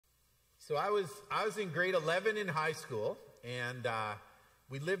So I was in grade 11 in high school, and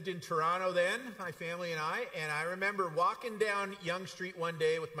we lived in Toronto then, my family and I remember walking down Yonge Street one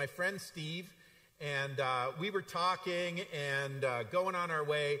day with my friend Steve, and we were talking and going on our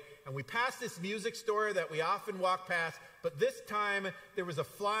way, and we passed this music store that we often walk past, but this time there was a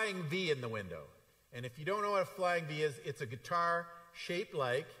flying V in the window. And if you don't know what a flying V is, it's a guitar shaped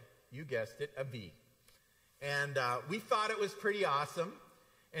like, you guessed it, a V. And we thought it was pretty awesome.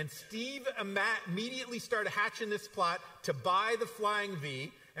 And Steve immediately started hatching this plot to buy the Flying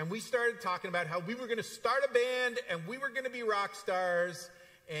V. And we started talking about how we were going to start a band and we were going to be rock stars.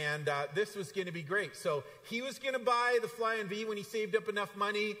 And this was going to be great. So he was going to buy the Flying V when he saved up enough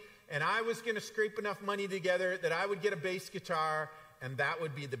money. And I was going to scrape enough money together that I would get a bass guitar. And that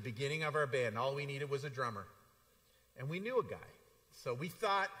would be the beginning of our band. All we needed was a drummer. And we knew a guy. So we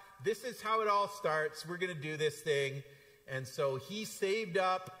thought, this is how it all starts. We're going to do this thing. And so he saved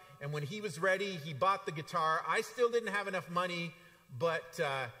up, and when he was ready, he bought the guitar. I still didn't have enough money, but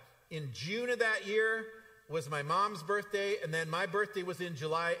in June of that year was my mom's birthday, and then my birthday was in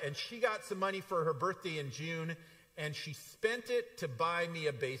July, and she got some money for her birthday in June, and she spent it to buy me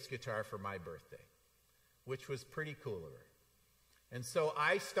a bass guitar for my birthday, which was pretty cool of her. And so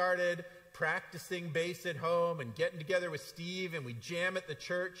I started practicing bass at home and getting together with Steve, and we'd jam at the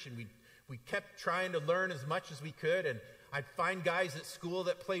church, and we kept trying to learn as much as we could, and I'd find guys at school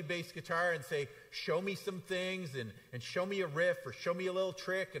that played bass guitar and say, show me some things and show me a riff or show me a little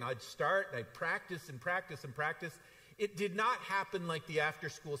trick, and I'd start and I'd practice and practice and practice. It did not happen like the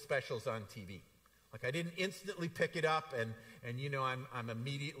after-school specials on TV. Like I didn't instantly pick it up and you know, I'm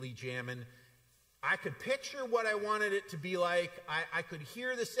immediately jamming. I could picture what I wanted it to be like. I could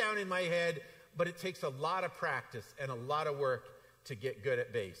hear the sound in my head, but it takes a lot of practice and a lot of work to get good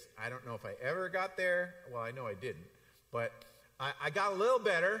at bass. I don't know if I ever got there. Well, I know I didn't. But I got a little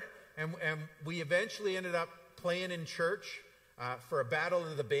better, and we eventually ended up playing in church for a Battle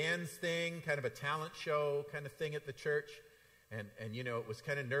of the Bands thing, kind of a talent show kind of thing at the church. And you know, it was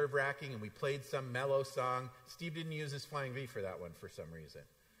kind of nerve-wracking, and we played some mellow song. Steve didn't use his Flying V for that one for some reason.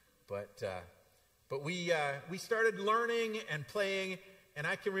 But we started learning and playing, and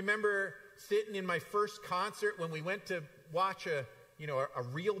I can remember sitting in my first concert when we went to watch a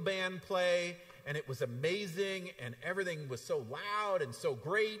real band play, and it was amazing, and everything was so loud and so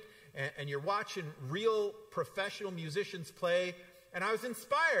great, and you're watching real professional musicians play, and I was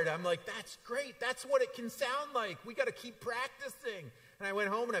inspired. I'm like, that's great. That's what it can sound like. We got to keep practicing. And I went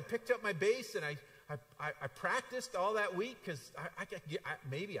home and I picked up my bass, and I practiced all that week because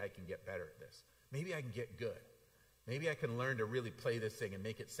maybe I can get better at this. Maybe I can get good. Maybe I can learn to really play this thing and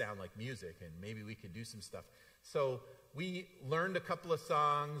make it sound like music, and maybe we could do some stuff. So we learned a couple of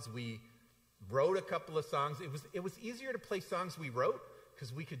songs. We wrote a couple of songs. It was easier to play songs we wrote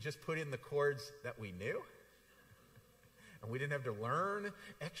because we could just put in the chords that we knew. And we didn't have to learn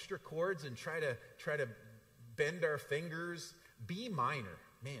extra chords and try to bend our fingers. B minor.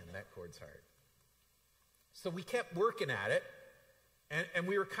 Man, that chord's hard. So we kept working at it. And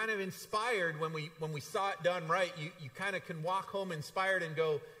we were kind of inspired when we saw it done right. You kind of can walk home inspired and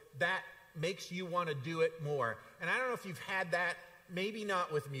go, that makes you want to do it more. And I don't know if you've had that, maybe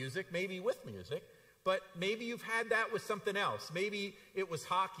not with music, maybe with music, but maybe you've had that with something else. Maybe it was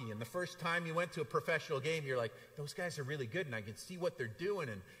hockey, and the first time you went to a professional game, you're like, those guys are really good, and I can see what they're doing,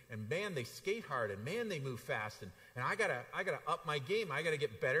 and man, they skate hard, and man, they move fast, and I gotta up my game. I gotta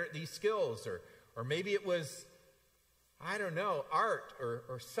get better at these skills. Or maybe it was, I don't know, art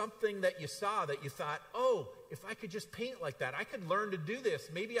or something that you saw that you thought, oh, if I could just paint like that, I could learn to do this.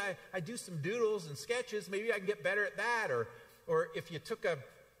 Maybe I do some doodles and sketches. Maybe I can get better at that. Or if you took a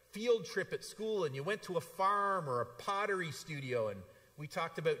field trip at school and you went to a farm or a pottery studio, and we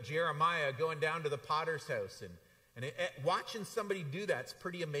talked about Jeremiah going down to the potter's house, and watching somebody do that's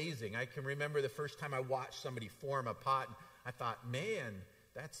pretty amazing. I can remember the first time I watched somebody form a pot, and I thought, man,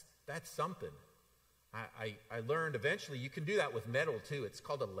 that's something. I learned eventually you can do that with metal too. It's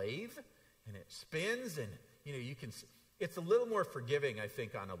called a lathe, and it spins, and you can. It's a little more forgiving, I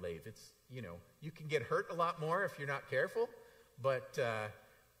think, on a lathe. It's you can get hurt a lot more if you're not careful, but the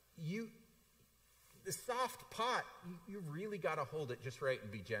soft pot, you really got to hold it just right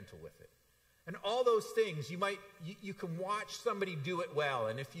and be gentle with it. And all those things, you can watch somebody do it well,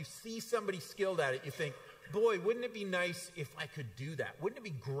 and if you see somebody skilled at it, you think, boy, wouldn't it be nice if I could do that? Wouldn't it be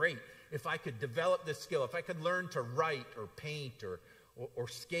great if I could develop this skill, if I could learn to write or paint or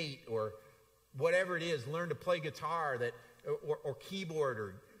skate or whatever it is, learn to play guitar or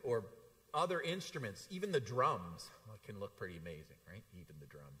keyboard or other instruments, even the drums can look pretty amazing, right? Even the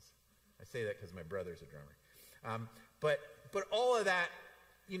drums. I say that because my brother's a drummer. But all of that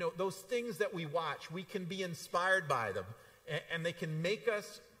those things that we watch, we can be inspired by them, and they can make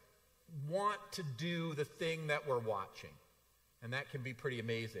us want to do the thing that we're watching. And that can be pretty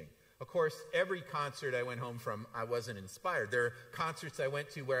amazing. Of course, every concert I went home from, I wasn't inspired. There are concerts I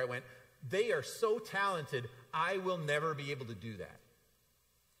went to where I went, they are so talented, I will never be able to do that.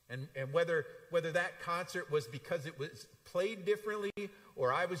 And whether that concert was because it was played differently,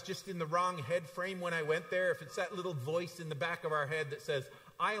 or I was just in the wrong head frame when I went there, if it's that little voice in the back of our head that says,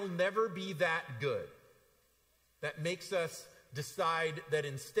 I'll never be that good, that makes us decide that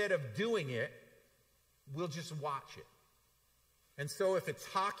instead of doing it, we'll just watch it. And so if it's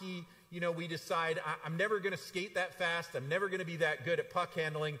hockey, we decide, I'm never going to skate that fast, I'm never going to be that good at puck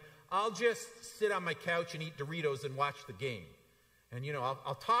handling, I'll just sit on my couch and eat Doritos and watch the game. And,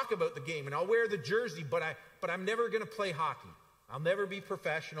 I'll talk about the game, and I'll wear the jersey, but I'm never going to play hockey. I'll never be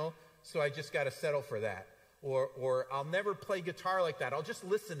professional, so I just got to settle for that. Or I'll never play guitar like that. I'll just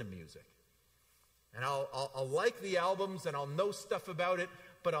listen to music. And I'll like the albums, and I'll know stuff about it,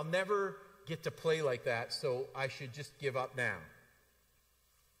 but I'll never get to play like that, so I should just give up now.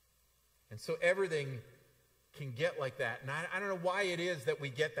 And so everything can get like that. And I don't know why it is that we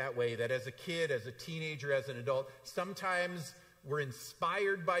get that way, that as a kid, as a teenager, as an adult, sometimes we're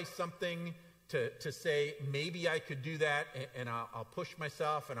inspired by something to say, maybe I could do that, and I'll push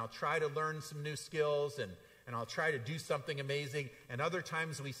myself, and I'll try to learn some new skills, and I'll try to do something amazing. And other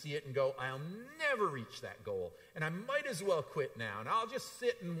times we see it and go, I'll never reach that goal, and I might as well quit now, and I'll just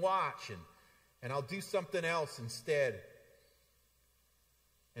sit and watch, and I'll do something else instead.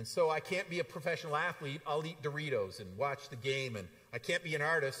 And so I can't be a professional athlete, I'll eat Doritos and watch the game, and I can't be an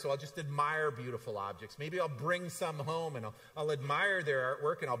artist, so I'll just admire beautiful objects. Maybe I'll bring some home, and I'll admire their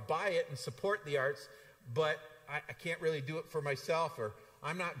artwork, and I'll buy it and support the arts, but I can't really do it for myself, or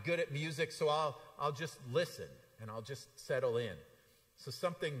I'm not good at music, so I'll just listen, and I'll just settle in. So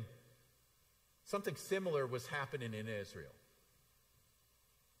something similar was happening in Israel.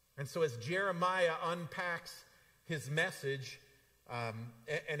 And so as Jeremiah unpacks his message,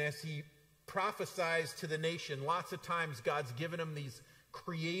 and as he prophesies to the nation, lots of times God's given him these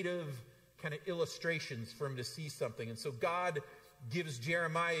creative kind of illustrations for him to see something. And so God gives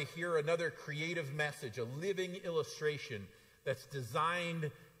Jeremiah here another creative message, a living illustration that's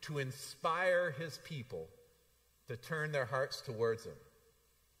designed to inspire his people to turn their hearts towards him.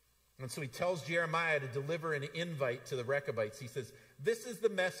 And so he tells Jeremiah to deliver an invite to the Recabites. He says, this is the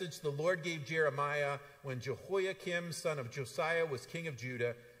message the Lord gave Jeremiah when Jehoiakim, son of Josiah, was king of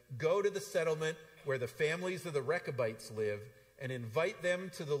Judah. Go to the settlement where the families of the Recabites live and invite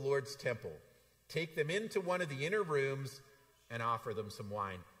them to the Lord's temple. Take them into one of the inner rooms and offer them some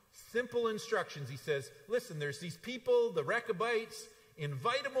wine. Simple instructions. He says, listen, there's these people, the Recabites,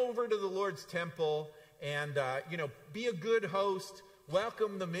 invite them over to the Lord's temple and, be a good host.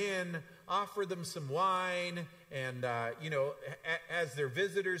 Welcome them in, offer them some wine, and, as their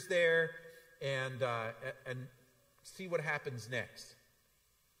visitors there, and see what happens next.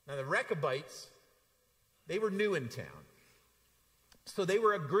 Now, the Recabites, they were new in town. So they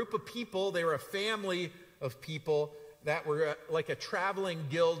were a group of people, they were a family of people that were like a traveling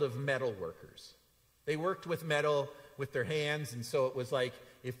guild of metal workers. They worked with metal with their hands, and so it was like,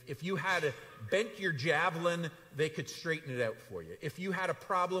 if you had bent your javelin, they could straighten it out for you. If you had a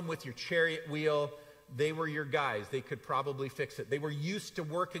problem with your chariot wheel, they were your guys. They could probably fix it. They were used to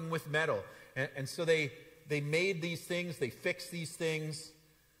working with metal. And so they made these things, they fixed these things,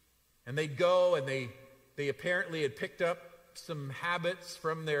 and they'd go, and they apparently had picked up some habits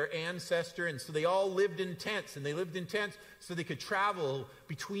from their ancestor, and so they all lived in tents, and they lived in tents so they could travel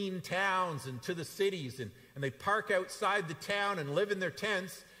between towns and to the cities, and they park outside the town and live in their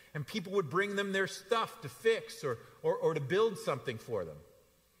tents, and people would bring them their stuff to fix or to build something for them.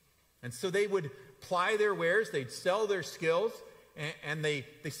 And so they would ply their wares, they'd sell their skills, and they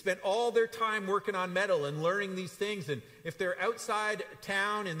spent all their time working on metal and learning these things. And if they're outside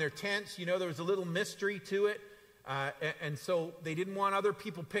town in their tents, there was a little mystery to it. And so they didn't want other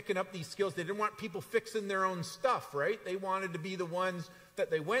people picking up these skills. They didn't want people fixing their own stuff, right? They wanted to be the ones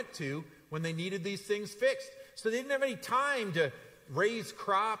that they went to when they needed these things fixed. So they didn't have any time to raise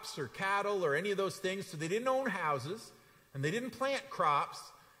crops or cattle or any of those things. So they didn't own houses, and they didn't plant crops,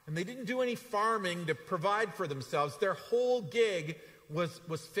 and they didn't do any farming to provide for themselves. Their whole gig was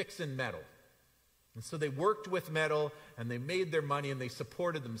fixing metal. And so they worked with metal, and they made their money, and they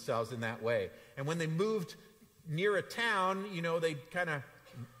supported themselves in that way. And when they moved near a town, they'd kind of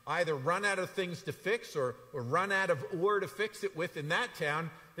either run out of things to fix or run out of ore to fix it with in that town.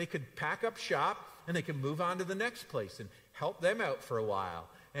 They could pack up shop, and they could move on to the next place and help them out for a while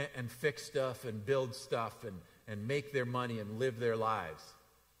and fix stuff and build stuff and make their money and live their lives.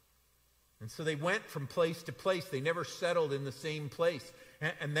 And so they went from place to place. They never settled in the same place.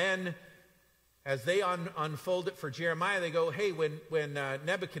 And then as they unfold it for Jeremiah, they go, hey, when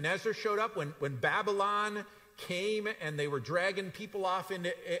Nebuchadnezzar showed up, when Babylon came and they were dragging people off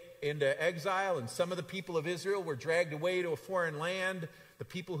into exile, and some of the people of Israel were dragged away to a foreign land, the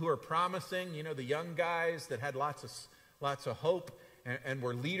people who are promising, the young guys that had lots of hope and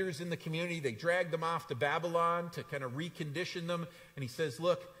were leaders in the community, they dragged them off to Babylon to kind of recondition them. And he says,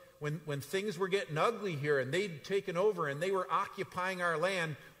 look, when things were getting ugly here and they'd taken over and they were occupying our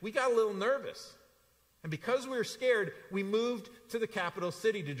land, we got a little nervous. And because we were scared, we moved to the capital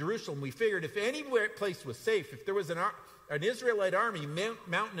city, to Jerusalem. We figured if any place was safe, if there was an Israelite army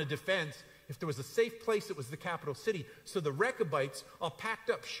mounting a defense, if there was a safe place, it was the capital city. So the Recabites all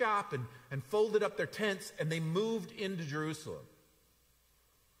packed up shop and folded up their tents, and they moved into Jerusalem.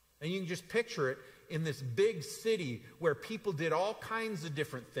 And you can just picture it in this big city where people did all kinds of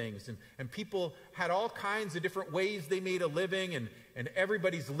different things, and people had all kinds of different ways they made a living, and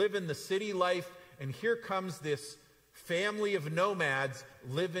everybody's living the city life. And here comes this family of nomads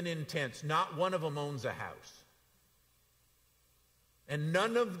living in tents. Not one of them owns a house. And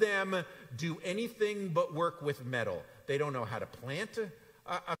none of them do anything but work with metal. They don't know how to plant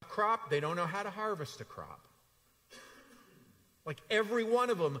a crop. They don't know how to harvest a crop. Like every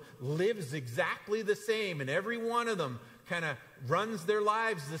one of them lives exactly the same, and every one of them kind of runs their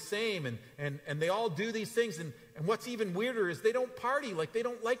lives the same, and they all do these things. And what's even weirder is they don't party. Like they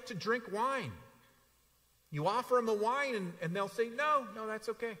don't like to drink wine. You offer them a wine, and they'll say, no, that's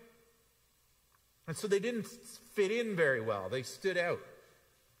okay. And so they didn't fit in very well. They stood out.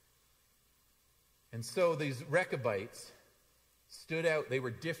 And so these Recabites stood out. They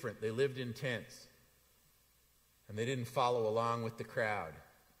were different. They lived in tents. And they didn't follow along with the crowd.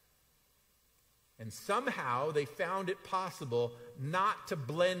 And somehow they found it possible not to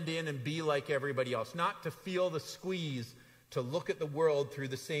blend in and be like everybody else, not to feel the squeeze to look at the world through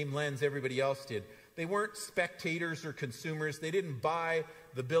the same lens everybody else did. They weren't spectators or consumers. They didn't buy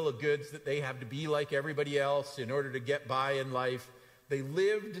the bill of goods that they have to be like everybody else in order to get by in life. They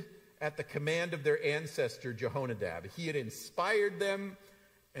lived at the command of their ancestor, Jehonadab. He had inspired them,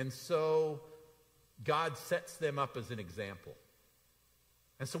 and so God sets them up as an example.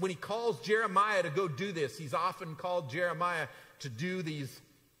 And so when he calls Jeremiah to go do this, he's often called Jeremiah to do these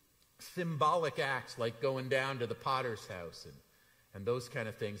symbolic acts like going down to the potter's house and those kind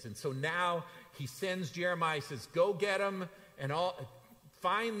of things. And so now he sends Jeremiah, he says, go get them and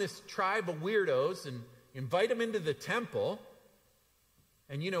find this tribe of weirdos and invite them into the temple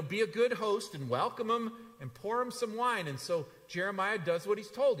and, be a good host and welcome them and pour them some wine. And so Jeremiah does what he's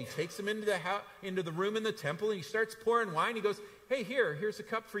told. He takes them into the room in the temple, and he starts pouring wine. He goes, hey, here's a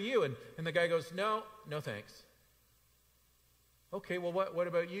cup for you. And the guy goes, no thanks. Okay, well, what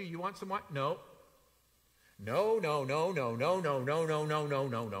about you? You want some wine? No. No.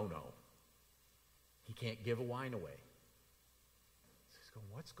 He can't give a wine away. He's going,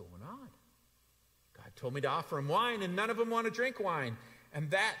 what's going on? God told me to offer him wine, and none of them want to drink wine. And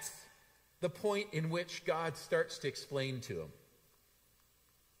that's the point in which God starts to explain to them.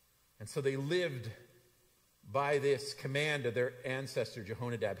 And so they lived by this command of their ancestor,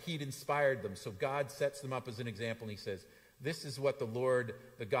 Jehonadab. He'd inspired them. So God sets them up as an example, and he says, this is what the Lord,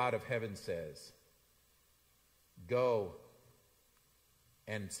 the God of heaven, says. Go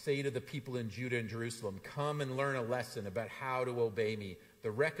and say to the people in Judah and Jerusalem, come and learn a lesson about how to obey me.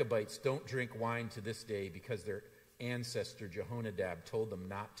 The Recabites don't drink wine to this day because their ancestor Jehonadab told them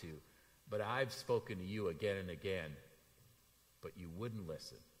not to. But I've spoken to you again and again, but you wouldn't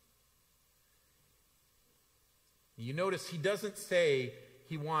listen. You notice he doesn't say,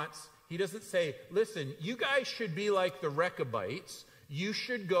 listen, you guys should be like the Recabites. You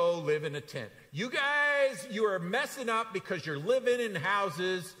should go live in a tent. You guys, you are messing up because you're living in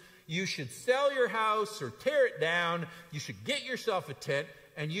houses. You should sell your house or tear it down. You should get yourself a tent,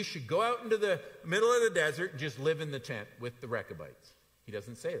 and you should go out into the middle of the desert and just live in the tent with the Recabites. He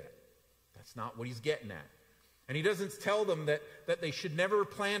doesn't say that. That's not what he's getting at. And he doesn't tell them that they should never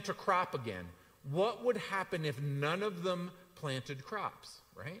plant a crop again. What would happen if none of them planted crops,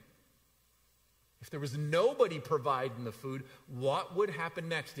 right? If there was nobody providing the food, what would happen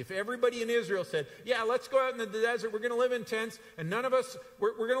next? If everybody in Israel said, yeah, let's go out in the desert, we're going to live in tents, and none of us,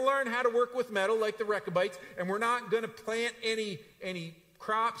 we're going to learn how to work with metal like the Recabites, and we're not going to plant any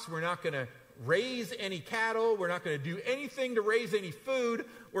crops, we're not going to raise any cattle, we're not going to do anything to raise any food,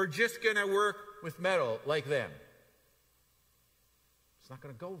 we're just going to work with metal like them. It's not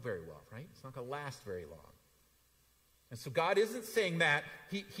going to go very well, right? It's not going to last very long. And so God isn't saying that.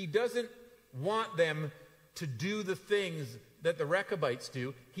 He doesn't want them to do the things that the Recabites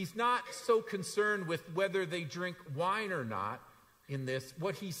do. He's not so concerned with whether they drink wine or not in this.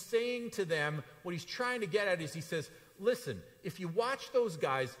 What he's saying to them, what he's trying to get at is he says, listen, if you watch those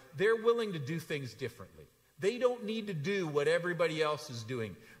guys, they're willing to do things differently. They don't need to do what everybody else is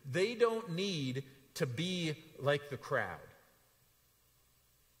doing. They don't need to be like the crowd.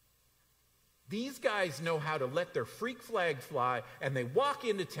 These guys know how to let their freak flag fly, and they walk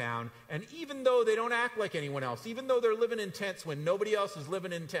into town, and even though they don't act like anyone else, even though they're living in tents when nobody else is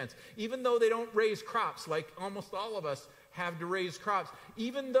living in tents, even though they don't raise crops like almost all of us have to raise crops,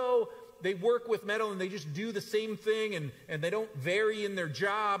 even though they work with metal and they just do the same thing and they don't vary in their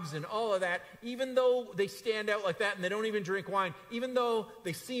jobs and all of that, even though they stand out like that and they don't even drink wine, even though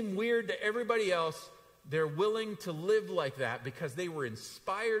they seem weird to everybody else, they're willing to live like that because they were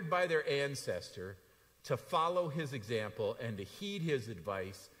inspired by their ancestor to follow his example and to heed his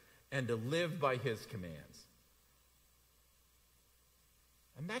advice and to live by his commands.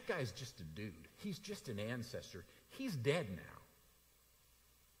 And that guy's just a dude. He's just an ancestor. He's dead now.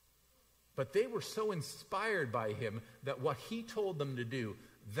 But they were so inspired by him that what he told them to do,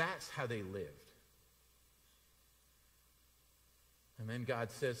 that's how they lived. And then God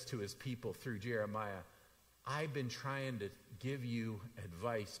says to his people through Jeremiah, I've been trying to give you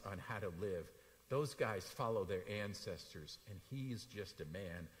advice on how to live. Those guys follow their ancestors, and he's just a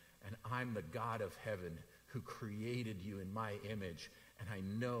man, and I'm the God of heaven who created you in my image, and I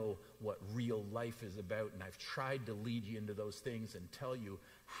know what real life is about, and I've tried to lead you into those things and tell you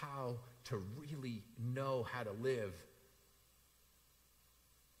how to really know how to live.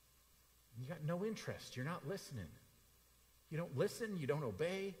 You got no interest. You're not listening. You don't listen. You don't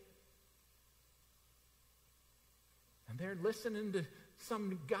obey. And they're listening to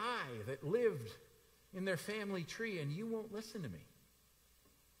some guy that lived in their family tree, and you won't listen to me.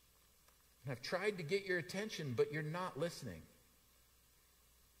 And I've tried to get your attention, but you're not listening.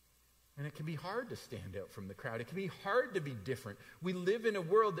 And it can be hard to stand out from the crowd. It can be hard to be different. We live in a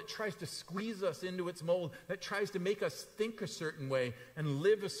world that tries to squeeze us into its mold, that tries to make us think a certain way and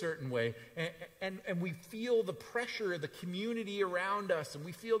live a certain way. And we feel the pressure of the community around us, and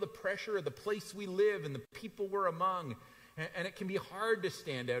we feel the pressure of the place we live and the people we're among. And it can be hard to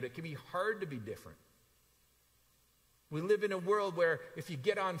stand out. It can be hard to be different. We live in a world where if you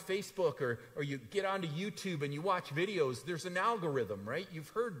get on Facebook or you get onto YouTube and you watch videos, there's an algorithm, right? You've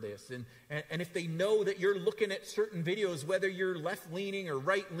heard this. And if they know that you're looking at certain videos, whether you're left-leaning or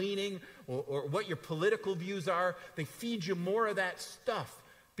right-leaning or what your political views are, they feed you more of that stuff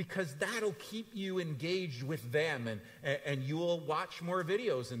because that'll keep you engaged with them, and you'll watch more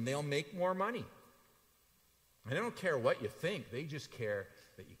videos and they'll make more money. And they don't care what you think. They just care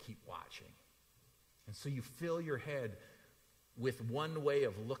that you keep watching. And so you fill your head with one way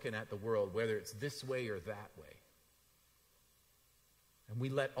of looking at the world, whether it's this way or that way. And we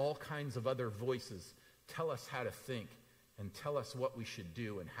let all kinds of other voices tell us how to think and tell us what we should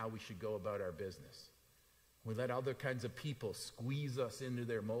do and how we should go about our business. We let other kinds of people squeeze us into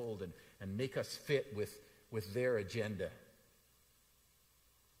their mold and make us fit with their agenda.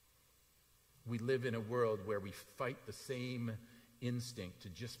 We live in a world where we fight the same instinct to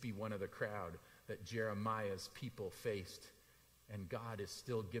just be one of the crowd that Jeremiah's people faced. And God is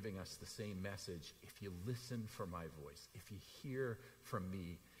still giving us the same message. If you listen for my voice, if you hear from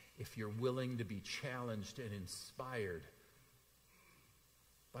me, if you're willing to be challenged and inspired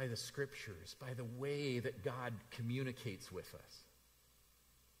by the scriptures, by the way that God communicates with us.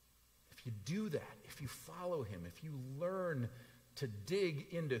 If you do that, if you follow him, if you learn to dig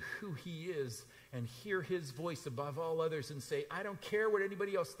into who he is and hear his voice above all others and say, I don't care what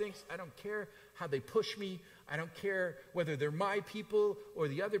anybody else thinks. I don't care how they push me. I don't care whether they're my people or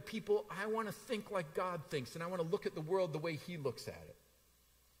the other people. I want to think like God thinks, and I want to look at the world the way he looks at it.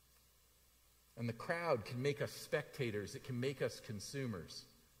 And the crowd can make us spectators. It can make us consumers.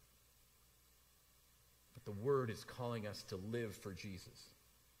 But the word is calling us to live for Jesus.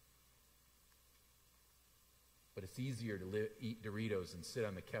 But it's easier to eat Doritos and sit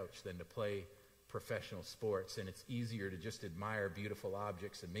on the couch than to play professional sports. And it's easier to just admire beautiful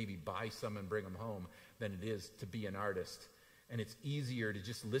objects and maybe buy some and bring them home than it is to be an artist. And it's easier to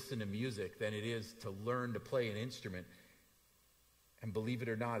just listen to music than it is to learn to play an instrument. And believe it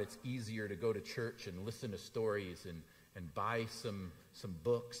or not, it's easier to go to church and listen to stories and buy some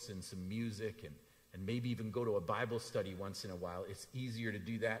books and some music and maybe even go to a Bible study once in a while. It's easier to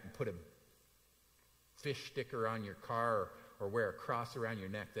do that and put a fish sticker on your car or wear a cross around your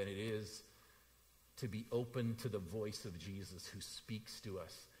neck than it is to be open to the voice of Jesus who speaks to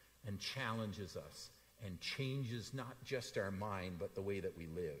us and challenges us and changes not just our mind but the way that we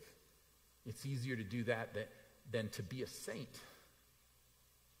live. It's easier to do that than to be a saint,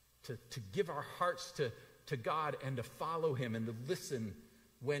 to give our hearts to God and to follow him and to listen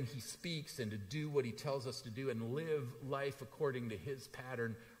when he speaks and to do what he tells us to do and live life according to his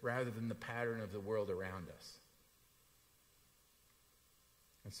pattern rather than the pattern of the world around us.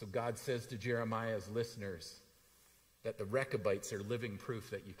 And so God says to Jeremiah's listeners that the Recabites are living proof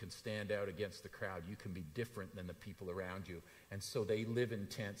that you can stand out against the crowd. You can be different than the people around you. And so they live in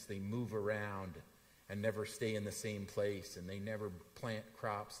tents, they move around and never stay in the same place, and they never plant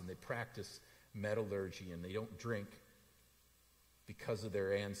crops, and they practice metallurgy, and they don't drink because of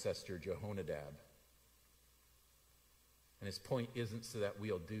their ancestor Jehonadab. And his point isn't so that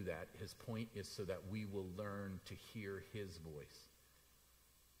we'll do that. His point is so that we will learn to hear his voice.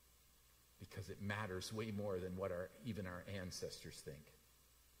 Because it matters way more than what even our ancestors think.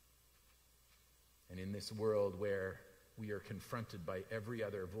 And in this world where we are confronted by every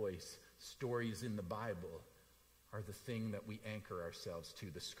other voice, stories in the Bible are the thing that we anchor ourselves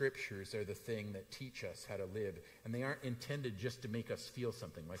to. The scriptures are the thing that teach us how to live. And they aren't intended just to make us feel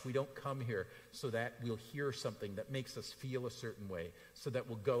something. Like, we don't come here so that we'll hear something that makes us feel a certain way, so that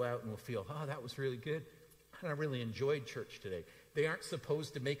we'll go out and we'll feel, oh, that was really good. I really enjoyed church today. They aren't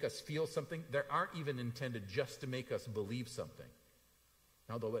supposed to make us feel something. They aren't even intended just to make us believe something.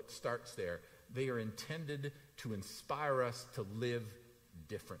 Although it starts there, they are intended to inspire us to live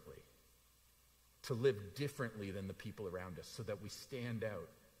differently. To live differently than the people around us, so that we stand out.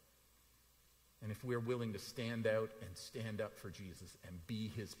 And if we're willing to stand out and stand up for Jesus and be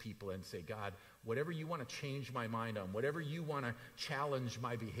his people and say, God, whatever you want to change my mind on, whatever you want to challenge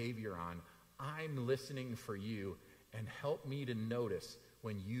my behavior on, I'm listening for you, and help me to notice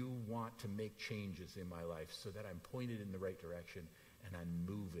when you want to make changes in my life so that I'm pointed in the right direction and I'm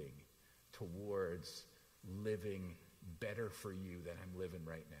moving towards living better for you than I'm living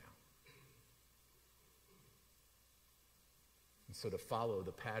right now. And so to follow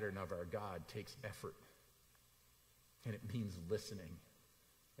the pattern of our God takes effort. And it means listening.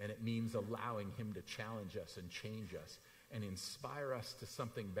 And it means allowing him to challenge us and change us and inspire us to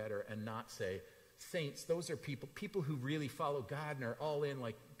something better, and not say, saints, those are people who really follow God and are all in,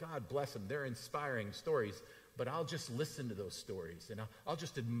 like, God bless them. They're inspiring stories, but I'll just listen to those stories, and I'll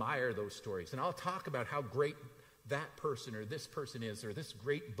just admire those stories, and I'll talk about how great that person or this person is, or this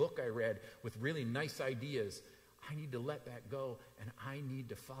great book I read with really nice ideas. I need to let that go, and I need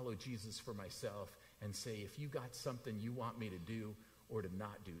to follow Jesus for myself and say, if you got something you want me to do or to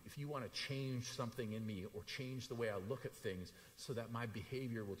not do, if you want to change something in me or change the way I look at things so that my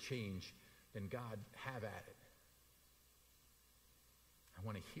behavior will change, then God, have at it. I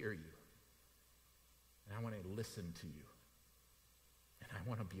want to hear you. And I want to listen to you. And I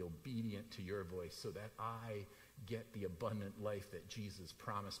want to be obedient to your voice so that I get the abundant life that Jesus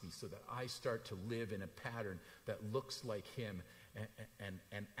promised me, so that I start to live in a pattern that looks like him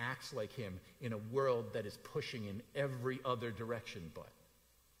and acts like him in a world that is pushing in every other direction but.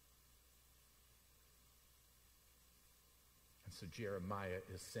 And so Jeremiah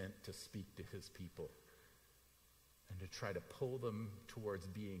is sent to speak to his people and to try to pull them towards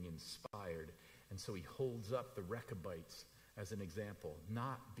being inspired. And so he holds up the Recabites as an example,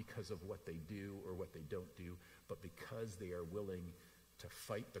 not because of what they do or what they don't do, but because they are willing to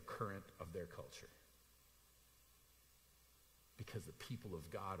fight the current of their culture. Because the people of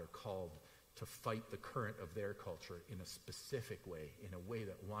God are called to fight the current of their culture in a specific way, in a way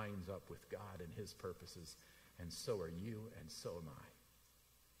that lines up with God and his purposes. And so are you, and so am I.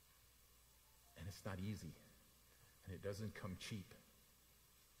 And it's not easy, and it doesn't come cheap,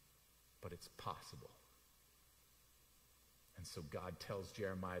 but it's possible. And so God tells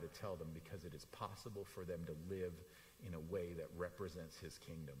Jeremiah to tell them, because it is possible for them to live in a way that represents his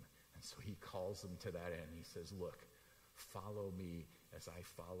kingdom. And so he calls them to that end. He says, look, follow me as I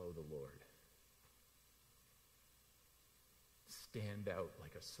follow the Lord. Stand out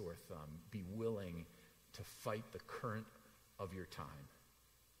like a sore thumb. Be willing to fight the current of your time.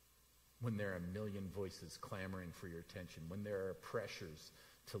 When there are a million voices clamoring for your attention, when there are pressures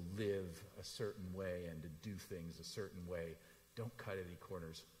to live a certain way and to do things a certain way, don't cut any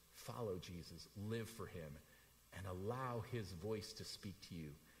corners. Follow Jesus. Live for him. And allow his voice to speak to you.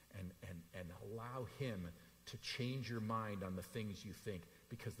 And allow him to change your mind on the things you think.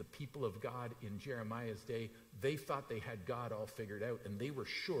 Because the people of God in Jeremiah's day, they thought they had God all figured out, and they were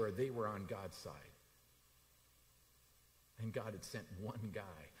sure they were on God's side. And God had sent one guy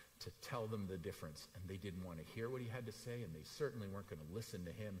to tell them the difference, and they didn't want to hear what he had to say, and they certainly weren't going to listen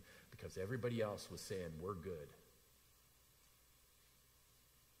to him because everybody else was saying, we're good.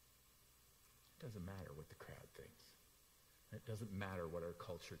 It doesn't matter what the crowd thinks. It doesn't matter what our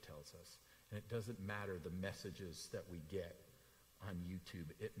culture tells us. And it doesn't matter the messages that we get on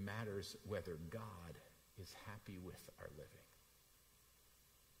YouTube. It matters whether God is happy with our living.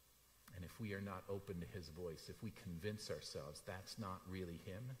 And if we are not open to his voice, if we convince ourselves that's not really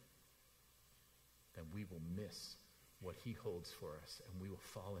him, then we will miss what he holds for us, and we will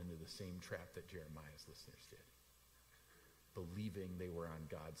fall into the same trap that Jeremiah's listeners did, believing they were on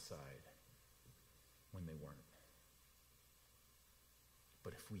God's side when they weren't.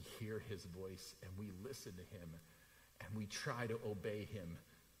 But if we hear his voice and we listen to him and we try to obey him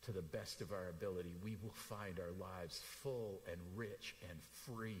to the best of our ability, we will find our lives full and rich and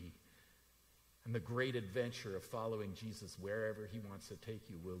free. And the great adventure of following Jesus wherever he wants to take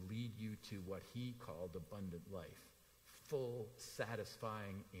you will lead you to what he called abundant life. Full,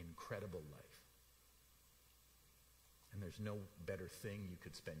 satisfying, incredible life. And there's no better thing you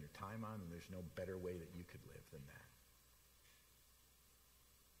could spend your time on, and there's no better way that you could live than that.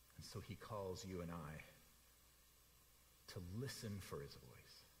 And so he calls you and I to listen for his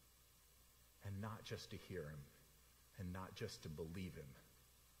voice, and not just to hear him, and not just to believe him,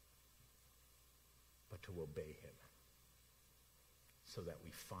 but to obey him, so that we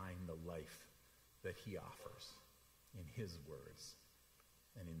find the life that he offers in his words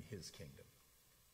and in his kingdom.